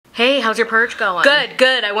Hey, how's your purge going? Good,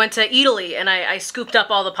 good. I went to Italy and I scooped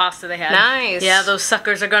up all the pasta they had. Nice. Yeah, those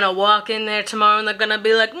suckers are gonna walk in there tomorrow and they're gonna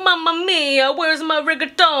be like, Mamma mia, where's my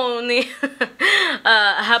rigatoni?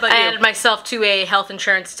 How about you? I added myself to a health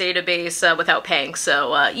insurance database without paying,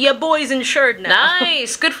 so yeah, boy's insured now.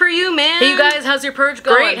 Nice. Good for you, man. Hey, you guys, how's your purge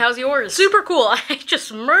going? Great. How's yours? Super cool. I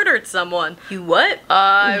just murdered someone. You what?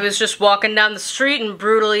 I was just walking down the street and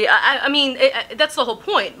brutally. I mean, that's the whole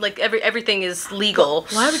point. Like everything is legal.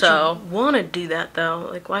 Why would you want to do that though?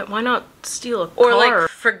 Like, why not steal a car? Or like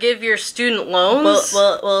forgive your student loans?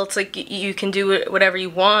 Well, it's like you can do whatever you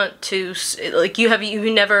want to. Like you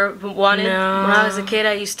never wanted. No. When I was a kid,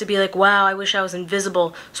 I used to be like, wow, I wish I was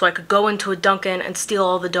invisible so I could go into a Dunkin' and steal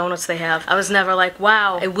all the donuts they have. I was never like,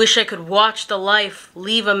 wow, I wish I could watch the life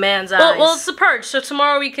leave a man's eyes. Well, it's the purge, so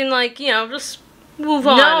tomorrow we can, like, you know, just move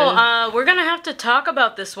on. No, we're gonna have to talk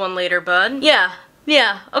about this one later, bud.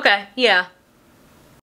 Yeah, okay, yeah.